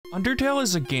Undertale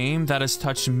is a game that has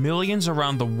touched millions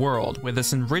around the world with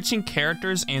its enriching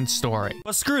characters and story.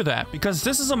 But screw that, because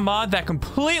this is a mod that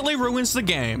completely ruins the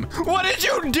game. What did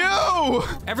you do?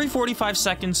 Every 45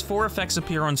 seconds, 4 effects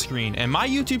appear on screen, and my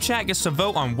YouTube chat gets to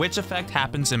vote on which effect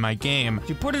happens in my game.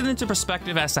 To put it into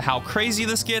perspective as to how crazy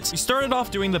this gets, we started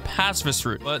off doing the pacifist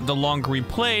route, but the longer we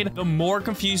played, the more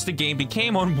confused the game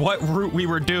became on what route we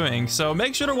were doing. So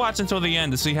make sure to watch until the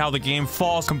end to see how the game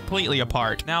falls completely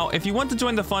apart. Now, if you want to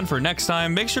join the fun for next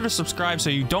time, make sure to subscribe so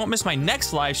you don't miss my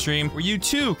next live stream where you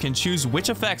too can choose which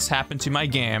effects happen to my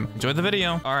game. Enjoy the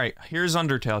video. All right, here's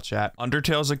Undertale, chat.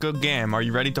 Undertale's a good game. Are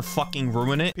you ready to fucking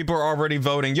ruin it? People are already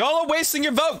voting. Y'all are wasting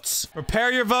your votes.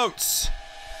 Prepare your votes.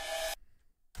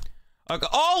 Okay.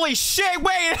 Holy shit,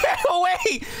 wait,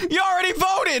 wait, you already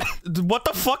voted. What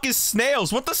the fuck is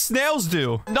snails? What do snails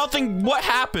do? Nothing. What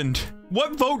happened?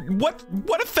 What vote?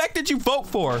 What effect did you vote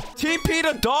for? TP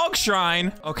to Dog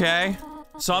Shrine. Okay.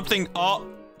 Something. Oh.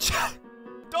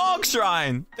 Dog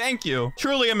Shrine. Thank you.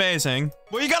 Truly amazing.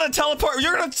 Well, you gotta teleport.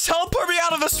 You're gonna teleport me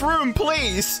out of this room,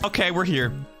 please. Okay, we're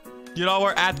here. You know,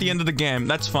 we're at the end of the game.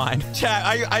 That's fine. Chat,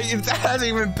 it hasn't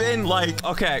even been like,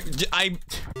 okay,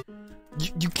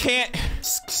 you can't.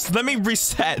 Let me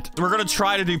reset. We're gonna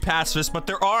try to do pacifist, but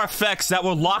there are effects that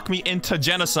will lock me into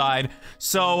genocide.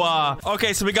 So,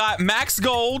 okay, so we got max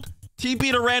gold,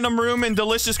 TP to random room, and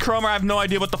delicious chroma. I have no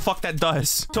idea what the fuck that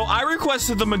does. So I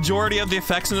requested the majority of the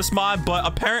effects in this mod, but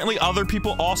apparently other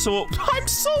people also. I'm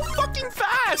so fucking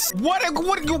fast. What did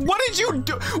you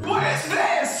do? What is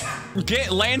this? Get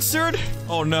Lancered?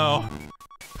 Oh no.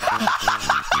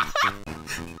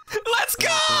 Let's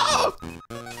go!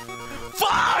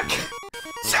 Fuck!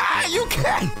 Chat, you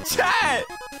can't! Chat!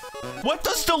 What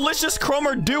does delicious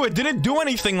chroma do? It didn't do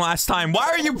anything last time. Why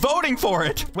are you voting for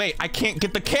it? Wait, I can't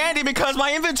get the candy because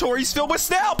my inventory's filled with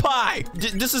snail pie!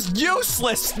 This is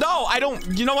useless! No, I don't.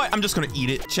 You know what? I'm just gonna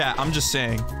eat it. Chat, I'm just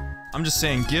saying,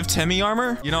 give Temmie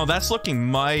armor? You know, that's looking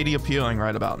mighty appealing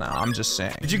right about now. I'm just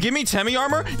saying. Did you give me Temmie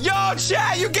armor? Yo,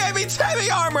 chat, you gave me Temmie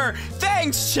armor!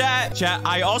 Thanks, chat. Chat,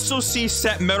 I also see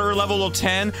set murder level to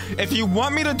 10. If you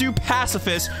want me to do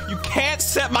pacifist, you can't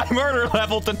set my murder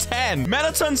level to 10.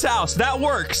 Metaton's house, that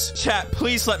works. Chat,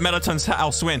 please let Metaton's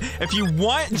house win. If you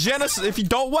want genocide, if you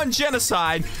don't want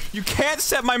genocide, you can't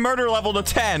set my murder level to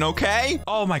 10, okay?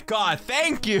 Oh my god,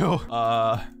 thank you.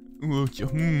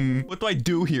 What do I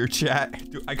do here, chat?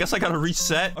 I guess I gotta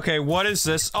reset. Okay, what is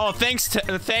this? Oh, thanks.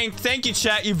 Thank you,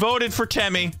 chat. You voted for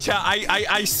Temmie. Chat,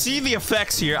 I see the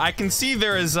effects here. I can see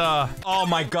there is oh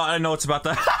my god, I know it's about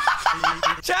that.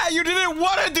 Chat, you didn't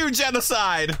want to do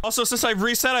genocide. Also, since I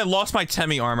reset, I lost my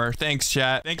Temmie armor. Thanks,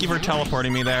 chat. Thank you for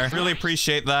teleporting me there. Really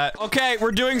appreciate that. Okay,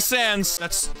 we're doing Sans.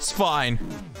 It's fine.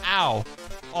 Ow.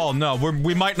 Oh no,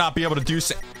 we might not be able to do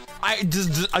Sans.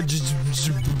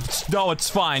 No, it's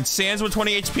fine. Sans with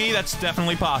 20 HP, that's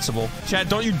definitely possible. Chat,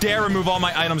 don't you dare remove all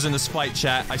my items in this fight,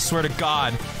 chat. I swear to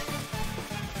God.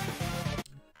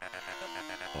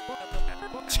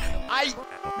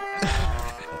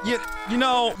 You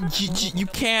know, you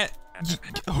can't.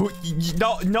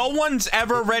 No one's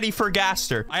ever ready for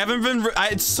Gaster. I haven't been.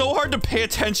 It's so hard to pay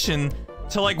attention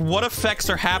to like what effects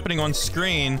are happening on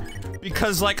screen.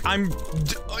 Because, like, I'm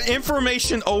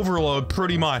information overload,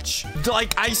 pretty much.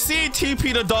 Like, I see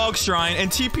TP to Dog Shrine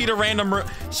and TP to random room.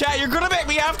 Chat, you're gonna make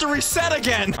me have to reset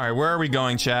again. All right, where are we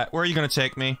going, chat? Where are you gonna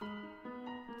take me?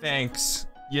 Thanks.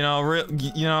 You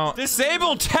know,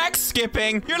 disable text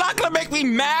skipping. You're not gonna make me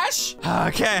mash?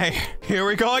 Okay, here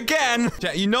we go again.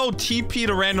 Chat, you know TP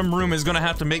to random room is gonna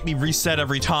have to make me reset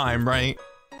every time, right?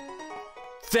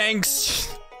 Thanks.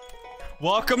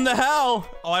 Welcome to hell.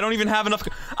 Oh, I don't even have enough.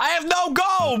 I have no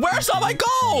gold. Where's all my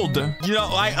gold? You know,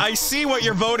 I see what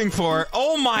you're voting for.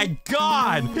 Oh my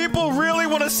god. People really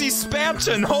want to see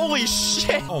Spamton. Holy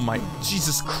shit. Oh my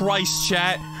Jesus Christ,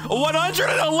 chat.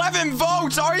 111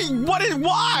 votes.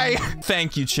 Why?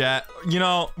 Thank you, chat. You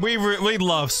know, we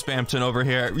love Spamton over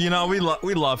here. You know, we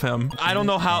love him. I don't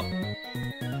know how.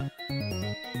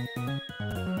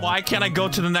 Why can't I go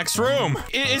to the next room?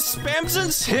 Is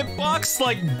Spamton's hitbox,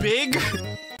 like, big? You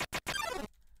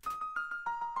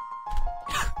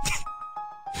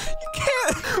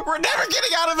can't. We're never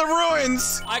getting out of the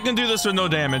ruins. I can do this with no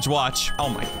damage. Watch. Oh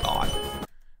my god.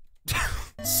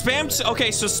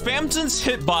 Okay, so Spamton's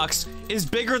hitbox is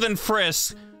bigger than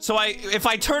Frisk. So if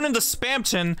I turn into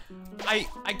Spamton, I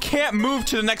I can't move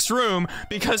to the next room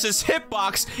because his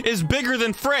hitbox is bigger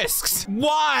than Frisk's.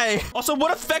 Why? Also,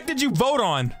 what effect did you vote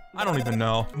on? I don't even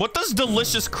know. What does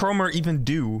Delicious Chromer even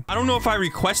do? I don't know if I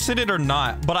requested it or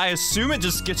not, but I assume it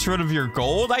just gets rid of your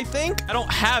gold, I think? I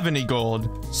don't have any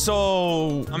gold.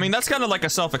 So, I mean, that's kind of like a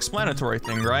self-explanatory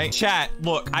thing, right? Chat,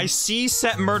 look, I see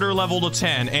set murder level to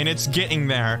 10, and it's getting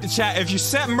there. Chat, if you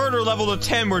set murder level to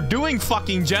 10, we're doing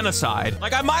fucking genocide.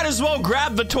 Like, I might as well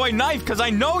grab the toy knife, because I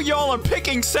know y'all are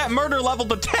picking set murder level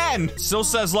to 10. Still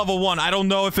says level 1. I don't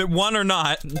know if it won or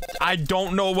not. I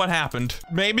don't know what happened.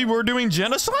 Maybe we're doing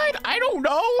genocide? I don't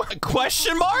know.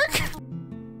 Question mark?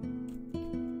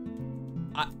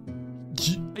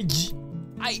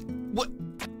 What?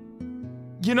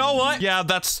 You know what? Yeah,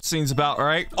 that seems about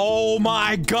right. Oh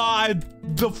my god.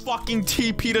 The fucking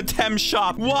TP to Tem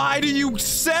shop. Why do you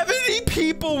 70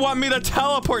 people want me to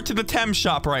teleport to the Tem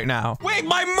shop right now? Wait,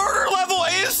 my murder level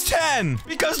is 10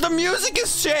 because the music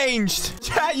has changed.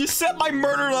 Chat, you set my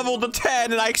murder level to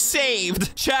 10 and I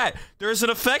saved. Chat, there's an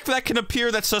effect that can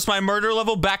appear that sets my murder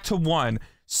level back to 1.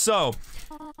 So,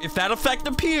 if that effect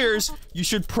appears, you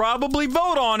should probably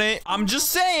vote on it. I'm just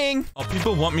saying. Oh,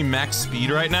 people want me max speed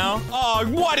right now? Oh,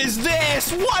 what is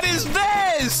this? What is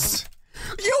this?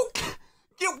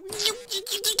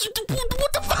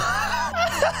 What the fuck?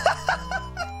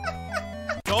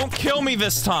 Don't kill me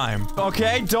this time,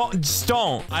 okay? Just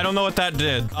don't. I don't know what that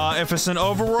did. If it's an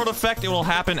overworld effect, it will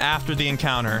happen after the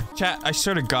encounter. Chat, I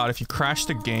swear to God, if you crash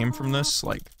the game from this,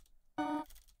 like...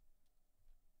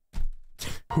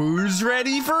 Who's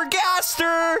ready for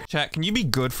Gaster? Chat, can you be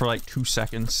good for like 2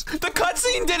 seconds? The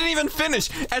cutscene didn't even finish.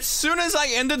 As soon as I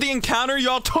ended the encounter,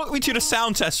 y'all took me to the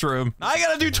sound test room. I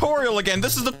gotta do Toriel again.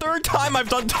 This is the 3rd time I've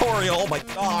done Toriel. Oh my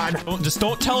god. Just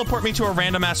don't teleport me to a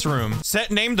random ass room.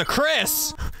 Set name to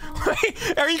Kris.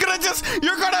 Wait, are you gonna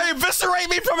you're gonna eviscerate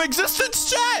me from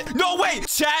existence, chat? No, wait,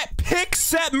 chat, pick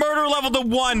set murder level to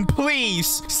 1,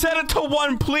 please. Set it to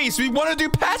 1, please. We want to do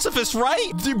pacifist,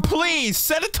 right? Please,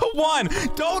 set it to 1.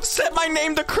 Don't set my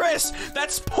name to Kris.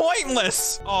 That's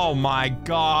pointless. Oh my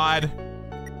god.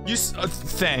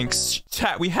 Thanks.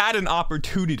 Chat, we had an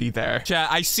opportunity there.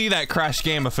 Chat, I see that crash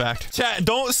game effect. Chat,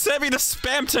 don't set me to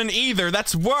Spamton either.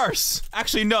 That's worse.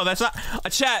 Actually, no, that's not.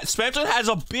 Chat, Spamton has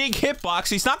a big hitbox.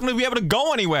 He's not going to be able to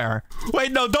go anywhere.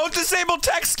 Wait, no, don't disable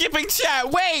text skipping,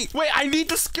 chat. Wait, I need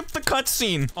to skip the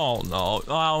cutscene. Oh, no.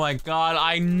 Oh, my God.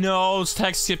 I know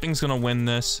text skipping's going to win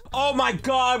this. Oh, my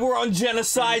God. We're on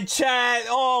genocide, chat.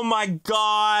 Oh, my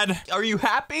God. Are you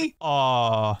happy?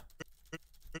 Aw.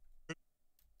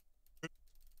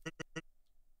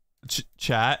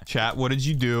 Chat, what did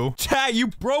you do? Chat, you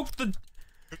broke the...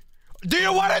 Do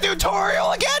you want to do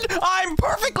Toriel again? I'm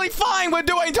perfectly fine with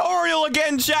doing Toriel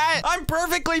again, chat. I'm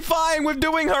perfectly fine with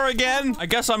doing her again. I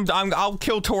guess I'll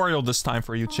kill Toriel this time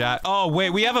for you, chat. Oh, wait,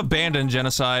 we have abandoned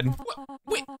genocide.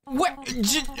 Wait, what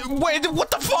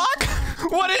the fuck?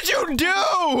 What did you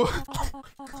do?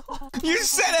 You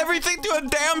set everything to a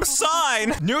damn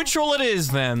sign. Neutral it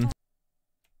is, then.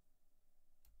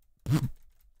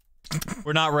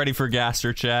 We're not ready for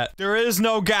Gaster, chat. There is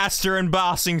no Gaster in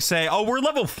Bossing Say. Oh, we're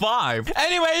level 5.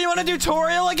 Anyway, you want to do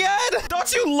Toriel again?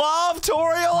 Don't you love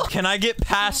Toriel? Can I get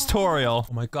past Toriel?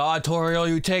 Oh my god, Toriel,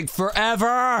 you take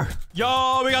forever.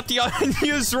 Yo, we got the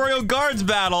unused Royal Guards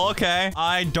battle. Okay.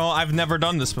 I've never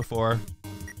done this before.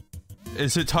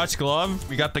 Is it touch glove?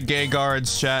 We got the gay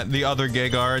guards, chat. The other gay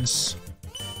guards.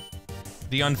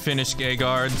 The unfinished gay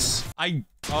guards.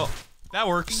 Oh, that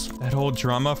works. That whole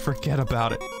drama, forget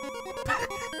about it.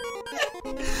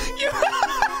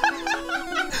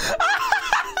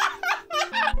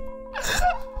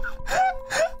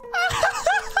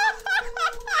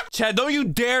 Chad, don't you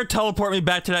dare teleport me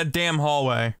back to that damn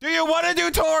hallway. Do you want to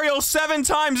do Toriel 7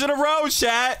 times in a row,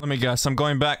 chat? Let me guess, I'm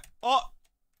going back. Oh.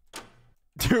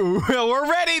 Dude, we're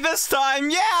ready this time,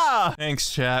 yeah!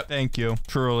 Thanks, chat. Thank you.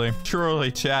 Truly,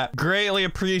 chat. Greatly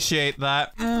appreciate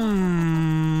that.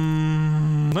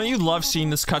 Don't you love seeing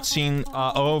this cutscene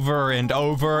over and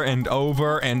over and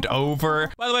over and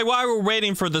over? By the way, while we're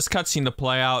waiting for this cutscene to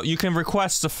play out, you can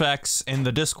request effects in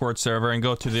the Discord server and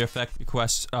go to the effect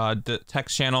request the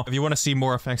text channel. If you want to see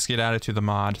more effects, get added to the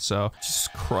mod. So, Jesus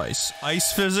Christ.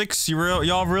 Ice physics?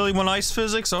 Y'all really want ice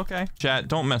physics? Okay. Chat,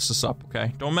 don't mess this up,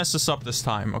 okay? Don't mess this up this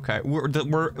time, okay?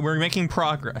 We're making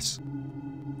progress.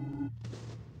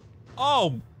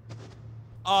 Oh.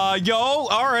 Yo,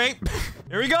 alright.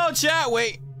 Here we go, chat.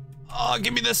 Wait. Oh,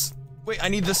 give me this. Wait, I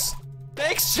need this.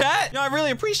 Thanks, chat. No, I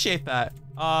really appreciate that.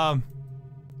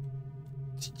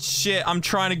 Shit, I'm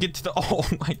trying to get to the. Oh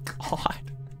my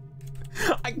god.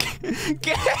 I can't.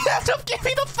 Give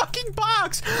me the fucking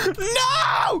box.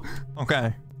 No.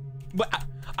 Okay. But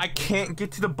I can't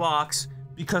get to the box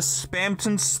because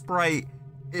Spamton's sprite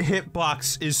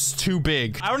hitbox is too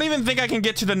big. I don't even think I can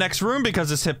get to the next room because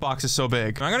this hitbox is so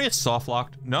big. Am I gonna get soft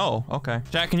locked? No. Okay.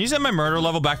 Chat, can you set my murder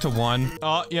level back to 1?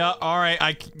 Oh, yeah. All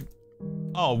right.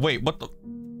 Oh, wait. What the?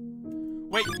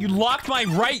 Wait, you locked my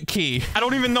right key. I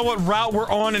don't even know what route we're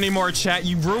on anymore, chat.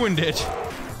 You ruined it.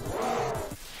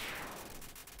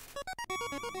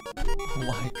 Oh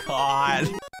my god.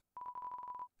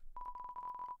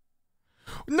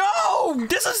 No!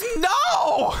 This is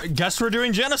no! Guess we're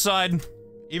doing genocide.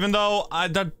 Even though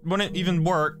that wouldn't even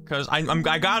work, because I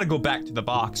gotta go back to the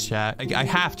box, chat. I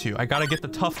have to. I gotta get the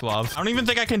tough glove. I don't even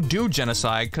think I can do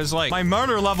genocide, because, like, my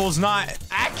murder level is not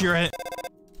accurate.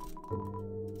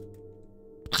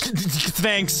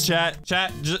 Thanks, chat.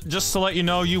 Chat, just to let you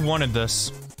know, you wanted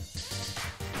this.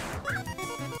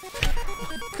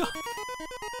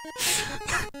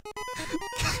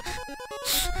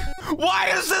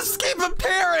 Why does this keep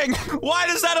appearing? Why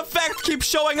does that effect keep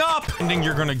showing up? The ending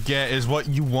you're gonna get is what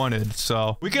you wanted,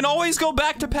 so. We can always go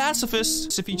back to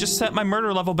pacifist. If you just set my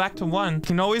murder level back to 1, you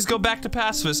can always go back to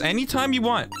pacifist anytime you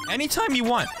want. Anytime you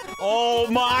want. Oh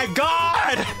my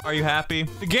god! Are you happy?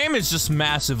 The game is just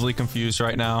massively confused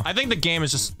right now. I think the game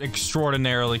is just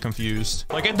extraordinarily confused.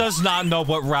 Like, it does not know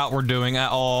what route we're doing at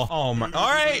all. Oh my, all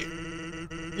right.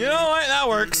 You know what? That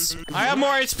works. I have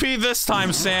more HP this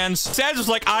time, Sans. Sans was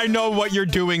like, I know what you're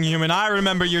doing, human. I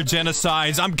remember your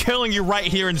genocides. I'm killing you right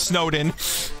here in Snowdon. You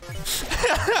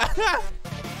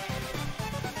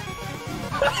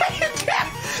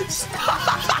can't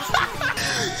stop.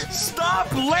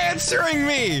 Stop lancering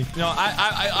me. You know,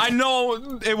 I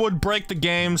know it would break the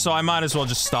game, so I might as well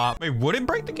just stop. Wait, would it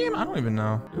break the game? I don't even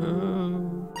know.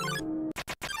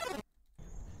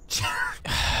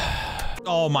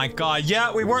 Oh my god,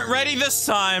 yeah, we weren't ready this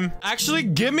time. Actually,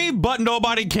 give me but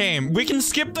nobody came. We can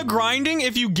skip the grinding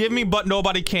if you give me but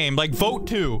nobody came. Like, vote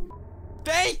 2.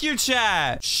 Thank you,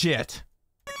 chat. Shit.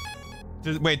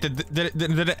 Wait, did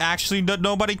it actually that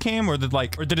nobody came, or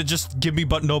did it just give me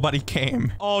but nobody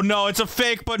came? Oh no, it's a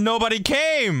fake but nobody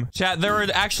came. Chat, there are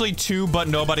actually 2 but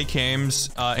nobody cames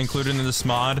included in this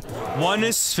mod. One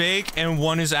is fake and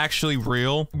one is actually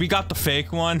real. We got the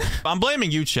fake one. I'm blaming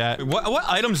you, chat. What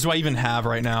items do I even have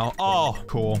right now? Oh,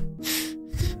 cool.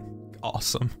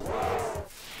 Awesome.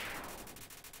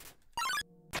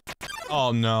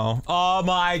 Oh no. Oh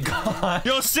my god.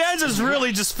 Yo, Sans is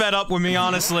really just fed up with me,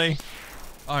 honestly.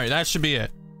 Alright, that should be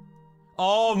it.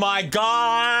 Oh my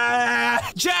god!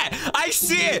 Chat, I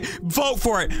see it! Vote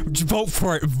for it! Vote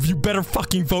for it! You better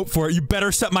fucking vote for it. You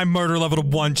better set my murder level to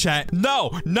 1, chat.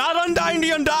 No! Not Undyne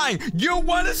the Undyne! You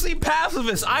want to see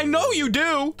pacifist! I know you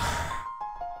do!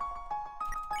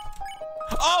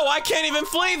 Oh, I can't even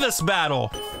flee this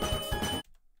battle!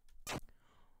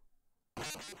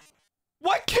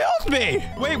 What killed me?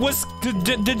 Wait, was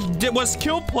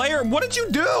kill player? What did you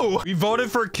do? We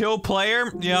voted for kill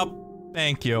player? Yep.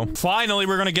 Thank you. Finally,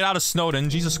 we're gonna get out of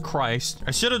Snowdon. Jesus Christ.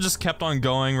 I should have just kept on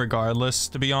going regardless,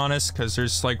 to be honest, because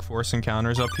there's like force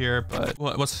encounters up here, but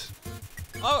what's...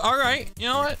 Oh, all right. You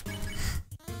know what?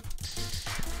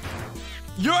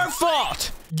 Your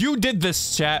fault! You did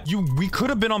this, chat. We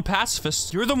could have been on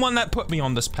pacifist. You're the one that put me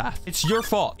on this path. It's your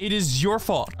fault. It is your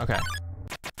fault. Okay.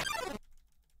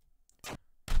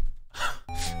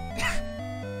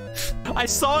 I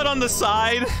saw it on the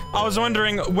side. I was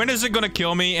wondering, when is it gonna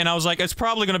kill me? And I was like, it's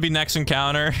probably gonna be next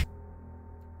encounter.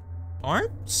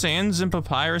 Aren't Sans and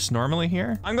Papyrus normally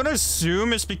here? I'm gonna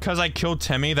assume it's because I killed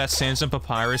Temmie that Sans and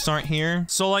Papyrus aren't here.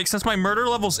 So, like, since my murder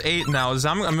level's 8 now,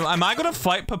 am I gonna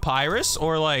fight Papyrus?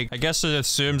 Or, like, I guess it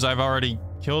assumes I've already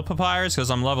killed Papyrus because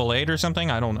I'm level 8 or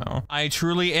something? I don't know. I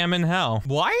truly am in hell.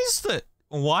 Why is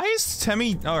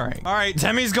Temmie? All right,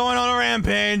 Temmie's going on a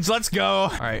rampage. Let's go. All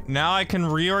right, now I can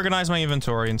reorganize my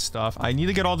inventory and stuff. I need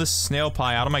to get all this snail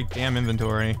pie out of my damn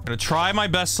inventory. I'm gonna try my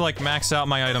best to, like, max out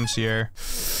my items here.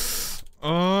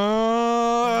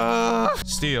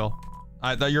 Steal.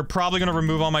 You're probably gonna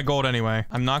remove all my gold anyway.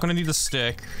 I'm not gonna need the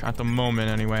stick at the moment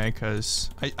anyway, because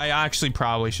I actually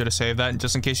probably should have saved that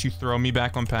just in case you throw me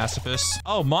back on pacifist.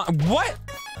 Oh my, what?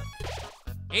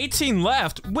 18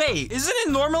 left. Wait, isn't it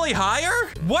normally higher?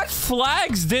 What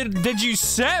flags did you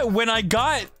set when I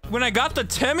got the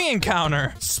Temmie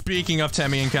encounter? Speaking of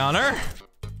Temmie encounter,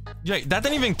 wait, that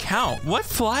didn't even count. What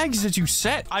flags did you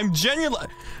set? I'm genuinely,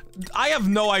 I have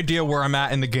no idea where I'm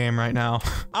at in the game right now.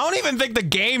 I don't even think the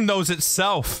game knows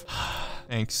itself.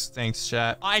 Thanks,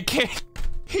 chat. I can't.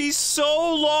 He's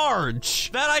so large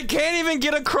that I can't even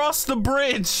get across the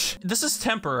bridge. This is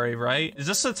temporary, right? Is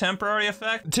this a temporary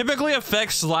effect? Typically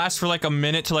effects last for like a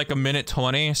minute to like a minute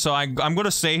 20. So I'm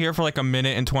gonna stay here for like a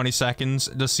minute and 20 seconds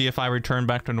to see if I return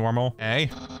back to normal.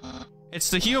 Hey, it's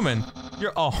the human.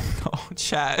 Oh no,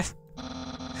 chat.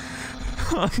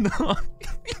 Oh no.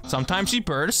 Sometimes she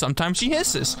purrs, sometimes she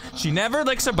hisses. She never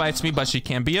licks or bites me, but she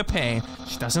can be a pain.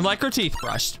 She doesn't like her teeth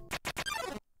brushed.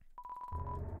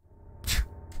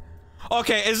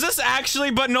 Okay, is this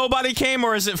actually but nobody came,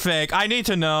 or is it fake? I need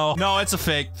to know. No, it's a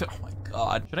fake. Oh my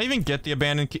god. Should I even get the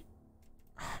abandoned key?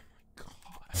 Oh my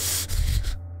god.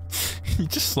 You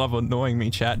just love annoying me,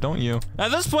 chat, don't you?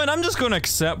 At this point, I'm just gonna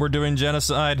accept we're doing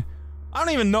genocide. I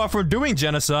don't even know if we're doing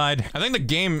genocide. I think the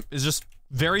game is just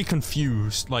very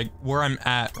confused, like, where I'm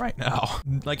at right now.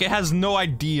 Like, it has no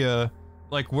idea,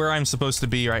 like, where I'm supposed to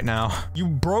be right now. You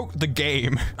broke the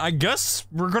game. I guess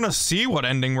we're gonna see what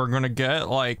ending we're gonna get,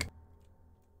 like...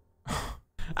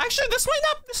 Actually, this might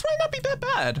not be that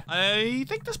bad. I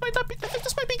think this might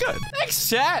be good. Thanks,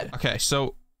 chat! Okay,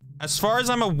 so, as far as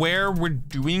I'm aware, we're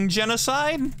doing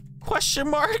genocide? Question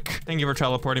mark? Thank you for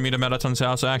teleporting me to Mettaton's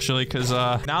house, actually, because,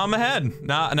 now I'm ahead.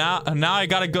 Now I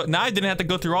gotta go- now I didn't have to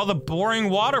go through all the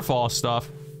boring waterfall stuff.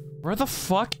 Where the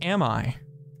fuck am I?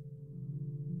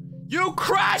 You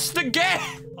crashed the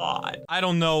game! God. I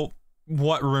don't know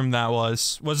what room that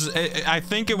was. I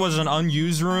think it was an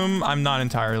unused room. I'm not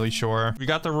entirely sure. We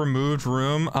got the removed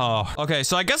room. Oh. Okay,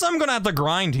 so I guess I'm gonna have to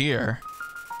grind here.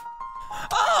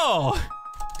 Oh!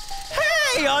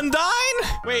 Hey,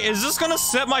 Undyne! Wait, is this gonna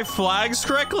set my flags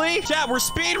correctly? Chat, we're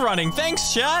speedrunning.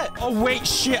 Thanks, chat. Oh, wait,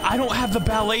 shit. I don't have the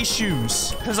ballet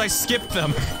shoes because I skipped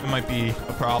them. It might be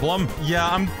a problem. Yeah,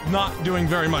 I'm not doing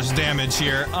very much damage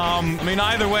here. I mean,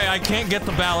 either way, I can't get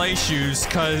the ballet shoes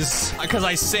because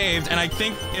I saved, and I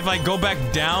think if I go back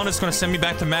down, it's gonna send me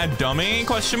back to Mad Dummy,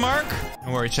 question mark?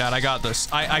 Don't worry, chat. I got this.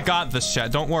 I got this,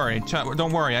 chat. Don't worry. Chat,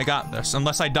 don't worry. I got this.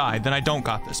 Unless I die, then I don't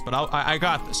got this. But I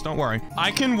got this. Don't worry.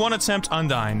 I can one attempt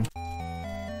Undyne.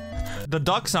 The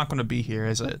duck's not gonna be here,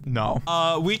 is it? No.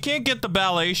 We can't get the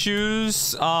ballet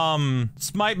shoes.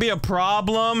 This might be a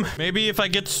problem. Maybe if I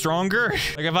get stronger.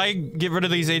 Like, if I get rid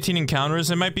of these 18 encounters,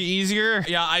 it might be easier.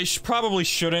 Yeah, I probably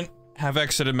shouldn't have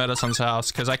exited Mettaton's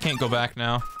house, because I can't go back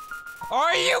now.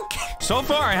 Are you? So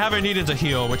far, I haven't needed to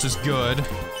heal, which is good.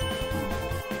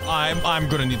 I'm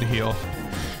gonna need to heal.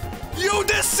 You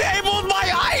disabled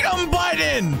my item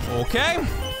button! Okay.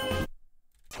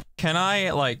 Can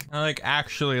I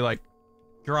actually, like,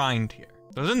 grind here?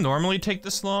 Does it normally take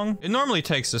this long? It normally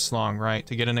takes this long, right?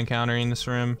 To get an encounter in this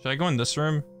room. Should I go in this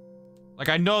room? Like,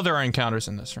 I know there are encounters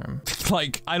in this room.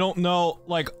 Like, I don't know.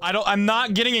 Like, I'm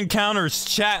not getting encounters,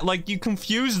 chat. Like, you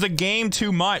confuse the game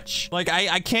too much. Like,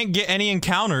 I can't get any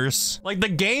encounters. Like, the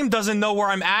game doesn't know where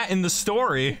I'm at in the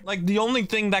story. Like, the only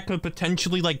thing that could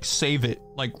potentially, like, save it,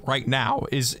 like, right now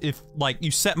is if, like,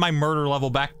 you set my murder level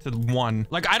back to 1.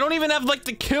 Like, I don't even have, like,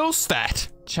 the kill stat.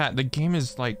 Chat, the game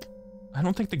is, like... I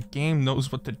don't think the game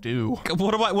knows what to do.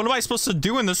 What am I supposed to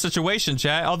do in this situation,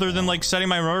 chat? Other than, like, setting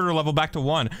my murder level back to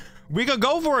 1. We could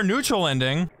go for a neutral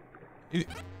ending.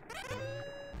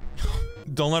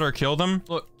 Don't let her kill them.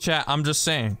 Look, chat, I'm just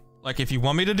saying. Like, if you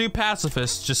want me to do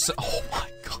pacifist, just... Oh my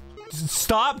god.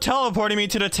 Stop teleporting me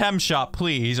to the Tem shop,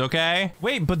 please, okay?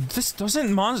 Wait, but this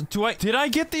doesn't did I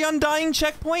get the Undying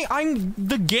checkpoint?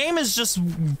 The game is just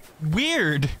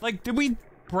weird. Like, did we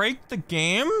break the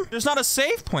game? There's not a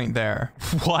save point there.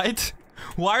 What?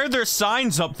 Why are there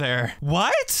signs up there?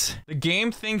 What? The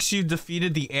game thinks you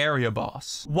defeated the area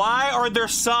boss. Why are there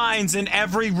signs in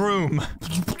every room?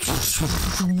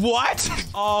 What?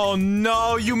 Oh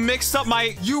no, you mixed up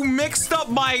my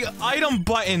item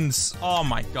buttons. Oh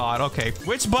my god, okay.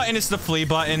 Which button is the flee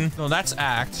button? No, that's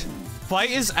act.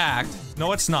 Fight is act.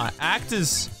 No, it's not. Act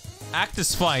is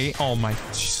fight. Oh my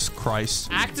Jesus Christ.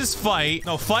 Act is fight.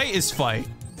 No, fight is fight.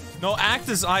 No, act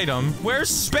is item. Where's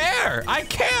spare? I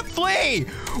can't flee.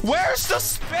 Where's the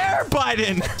spare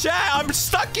button? Chat, I'm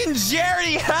stuck in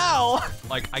Jerry hell.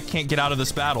 Like, I can't get out of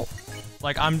this battle.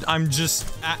 Like, I'm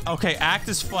just, okay, act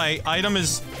is fight. Item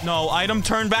is, no, item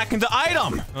turned back into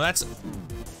item. No, that's,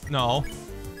 no.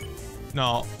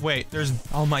 No, wait, there's,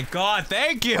 oh my god,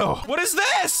 thank you. What is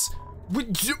this?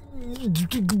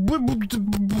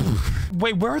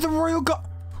 Wait, where are the royal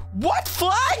what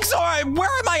flags are where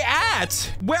am I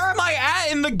at? Where am I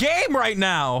at in the game right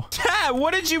now? Dad,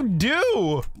 what did you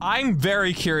do? I'm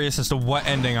very curious as to what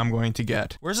ending I'm going to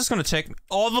get. Where's this gonna take me?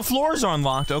 All the floors are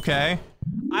unlocked, okay.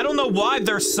 I don't know why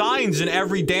there's signs in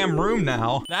every damn room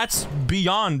now. That's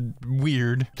beyond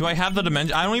weird. Do I have the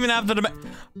dimension? I don't even have the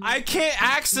I can't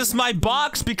access my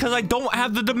box because I don't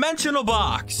have the dimensional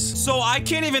box. So I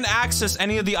can't even access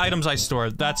any of the items I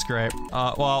stored. That's great.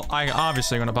 Well, I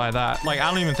obviously gonna buy that. Like, I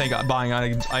don't even think buying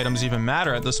items even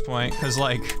matter at this point. Cause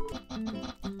like,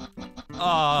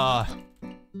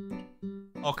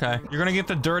 okay. You're gonna get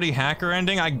the dirty hacker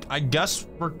ending? I guess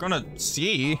we're gonna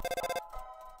see.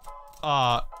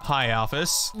 Hi,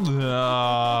 Alphys.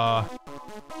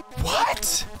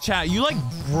 What? Chat, you like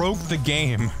broke the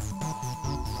game.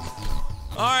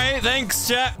 Alright, thanks,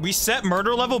 chat. We set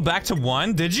murder level back to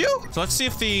 1, did you? So let's see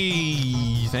if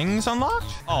the thing's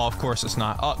unlocked. Oh, of course it's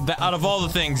not. Out of all the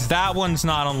things, that one's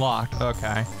not unlocked.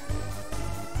 Okay.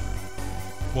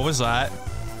 What was that?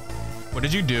 What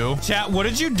did you do? Chat, what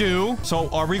did you do? So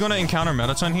are we gonna encounter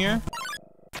Mettaton here?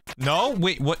 No?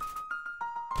 Wait, what?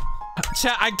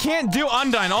 Chat, I can't do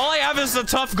Undyne. All I have is the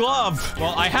tough glove.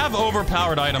 Well, I have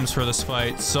overpowered items for this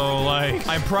fight, so like,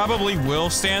 I probably will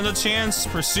stand a chance,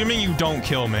 presuming you don't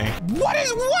kill me.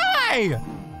 Why?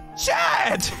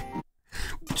 Chat!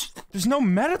 There's no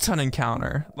Mettaton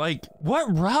encounter. Like,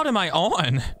 what route am I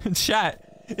on? Chat,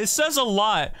 it says a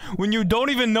lot when you don't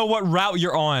even know what route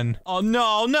you're on. Oh,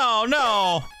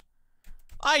 no.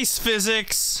 Ice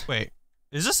physics. Wait.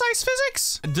 Is this ice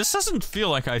physics? This doesn't feel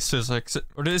like ice physics.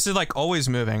 Or is it like always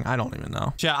moving? I don't even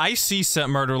know. Chat, I see set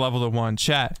murder level to 1.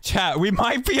 Chat, we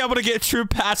might be able to get true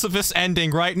pacifist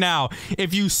ending right now.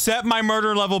 If you set my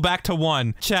murder level back to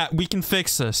 1. Chat, we can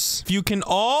fix this. If you can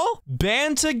all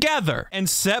band together and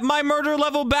set my murder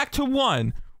level back to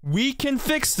 1, we can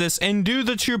fix this and do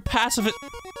the true pacifist.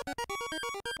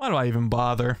 Why do I even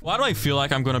bother? Why do I feel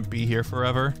like I'm gonna be here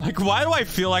forever? Like, why do I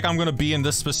feel like I'm gonna be in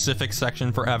this specific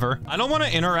section forever? I don't want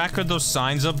to interact with those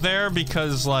signs up there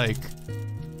because, like...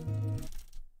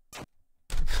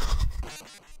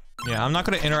 yeah, I'm not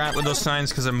gonna interact with those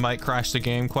signs because it might crash the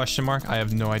game, question mark. I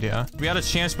have no idea. We had a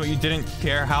chance, but you didn't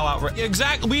care how outright-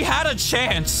 Exactly, we had a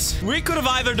chance! We could have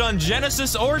either done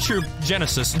Genocide or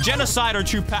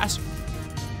true pass-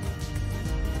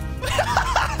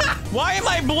 Why am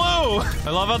I blue? I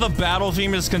love how the battle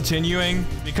theme is continuing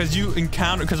because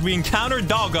we encountered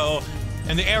Doggo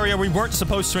in the area we weren't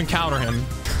supposed to encounter him.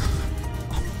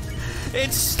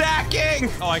 It's stacking!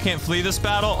 Oh, I can't flee this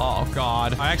battle? Oh,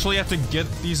 God. I actually have to get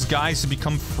these guys to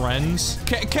become friends.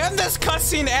 Can this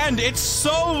cutscene end? It's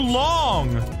so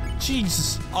long!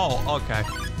 Jesus. Oh, okay.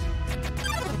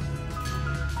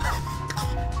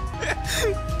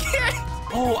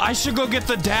 Oh, I should go get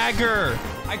the dagger.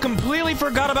 I completely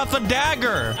forgot about the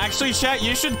dagger. Actually, chat,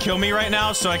 you should kill me right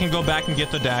now so I can go back and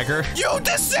get the dagger. You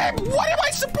disable! What am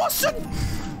I supposed to?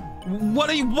 What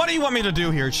do you want me to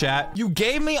do here, chat? You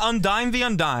gave me Undyne the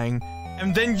Undying,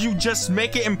 and then you just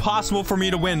make it impossible for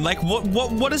me to win. Like,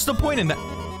 what is the point in that?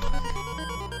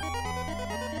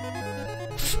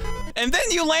 And then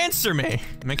you Lancer me.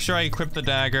 Make sure I equip the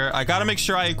dagger. I gotta make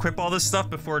sure I equip all this stuff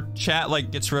before chat, like,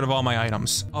 gets rid of all my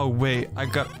items. Oh, wait, I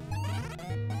got...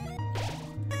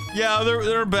 yeah,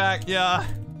 they're back, yeah.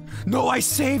 No, I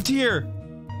saved here.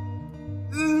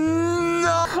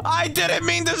 No, I didn't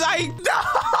mean to, I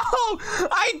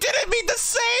didn't mean to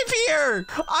save here.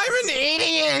 I'm an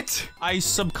idiot. I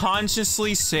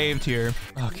subconsciously saved here.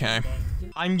 Okay.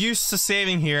 I'm used to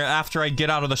saving here after I get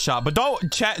out of the shop, but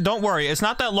don't worry, it's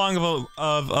not that long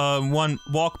of one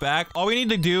walk back. All we need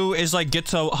to do is like get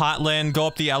to Hotland, go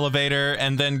up the elevator,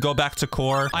 and then go back to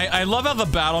core. I love how the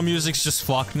battle music's just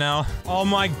fucked now. Oh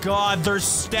my God, they're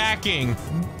stacking.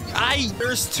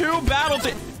 There's 2 battle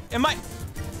am I?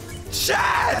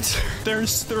 Chat!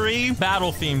 There's 3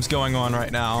 battle themes going on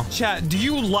right now. Chat, do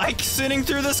you like sitting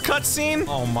through this cutscene?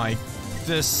 Oh my,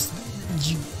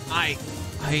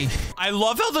 I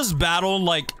love how this battle,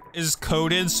 like, is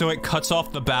coded so it cuts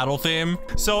off the battle theme.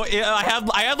 So I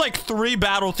had like 3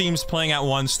 battle themes playing at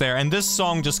once there, and this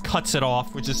song just cuts it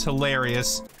off, which is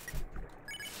hilarious.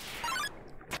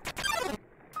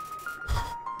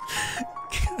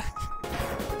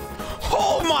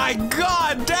 Oh my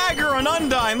God, dagger and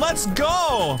Undyne, let's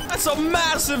go! That's a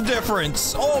massive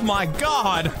difference. Oh my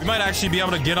God. We might actually be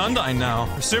able to get Undyne now,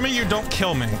 assuming you don't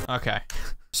kill me. Okay.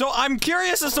 So I'm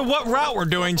curious as to what route we're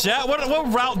doing, chat. What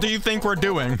route do you think we're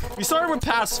doing? We started with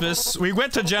Pacifists, we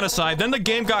went to Genocide, then the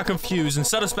game got confused and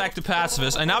set us back to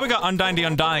Pacifists, and now we got Undyne the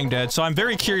Undying dead, so I'm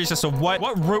very curious as to what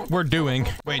route we're doing.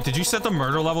 Wait, did you set the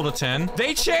murder level to 10?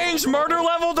 They changed murder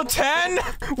level to 10?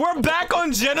 We're back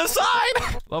on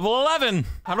Genocide? Level 11.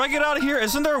 How do I get out of here?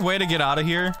 Isn't there a way to get out of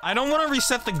here? I don't want to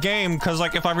reset the game, because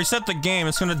like if I reset the game,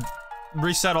 it's gonna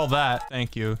reset all that.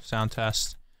 Thank you, sound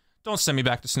test. Don't send me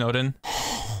back to Snowden.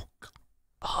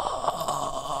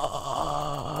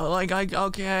 like,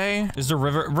 okay. Is the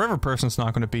river person's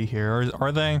not going to be here, or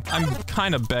are they? I'm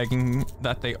kind of begging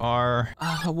that they are.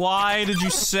 Why did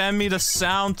you send me the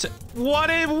sound?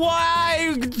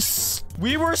 Why?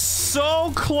 We were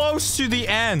so close to the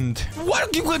end.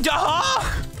 What? What the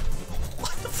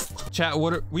fuck? Chat,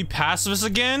 we pacifist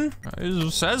again?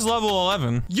 It says level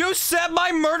 11. You set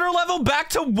my murder level back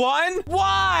to 1?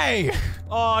 Why?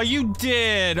 Oh, you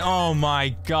did. Oh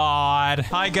my god.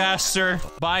 Hi, Gaster.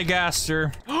 Bye,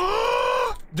 Gaster.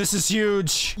 This is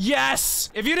huge. Yes.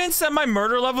 If you didn't set my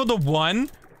murder level to 1,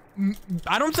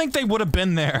 I don't think they would have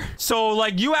been there. So,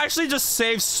 like, you actually just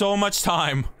saved so much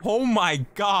time. Oh my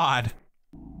god.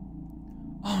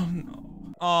 Oh no.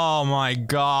 Oh my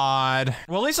god.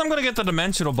 Well, at least I'm gonna get the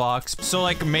dimensional box. So,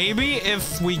 like, maybe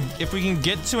if we can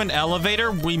get to an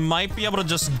elevator, we might be able to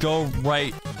just go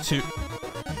right to...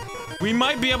 We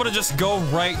might be able to just go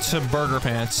right to Burger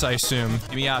Pants, I assume.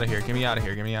 Get me out of here. Get me out of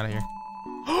here. Get me out of here.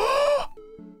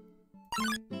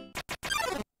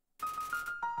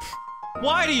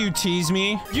 Why do you tease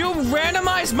me? You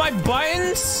randomized my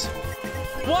buttons?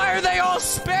 Why are they all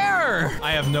spare?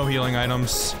 I have no healing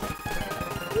items.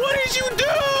 What did you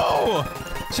do?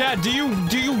 Chad, do you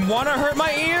want to hurt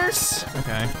my ears?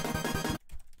 Okay.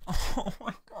 Oh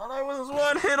my god, I was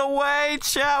one hit away.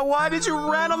 Chat, why did you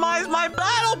randomize my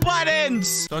battle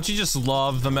buttons? Don't you just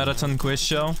love the Metaton quiz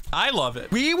show? I love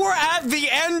it. We were at the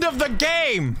end of the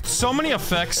game. So many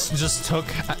effects just took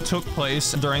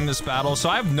place during this battle, so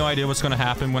I have no idea what's gonna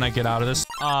happen when I get out of this.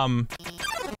 Hi,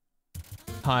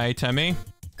 Temmie.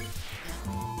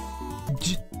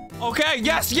 Okay,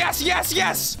 yes, yes, yes,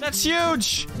 yes! That's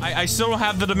huge! I still don't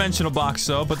have the dimensional box,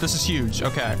 though, but this is huge.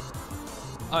 Okay.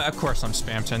 Of course I'm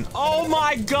Spamton. Oh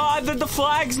my god, did the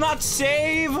flags not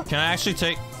save? Can I actually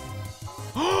take...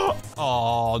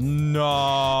 Oh, no.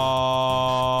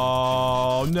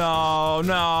 No,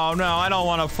 no, no, I don't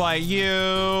want to fight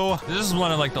you. This is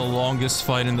one of, like, the longest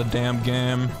fight in the damn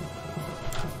game.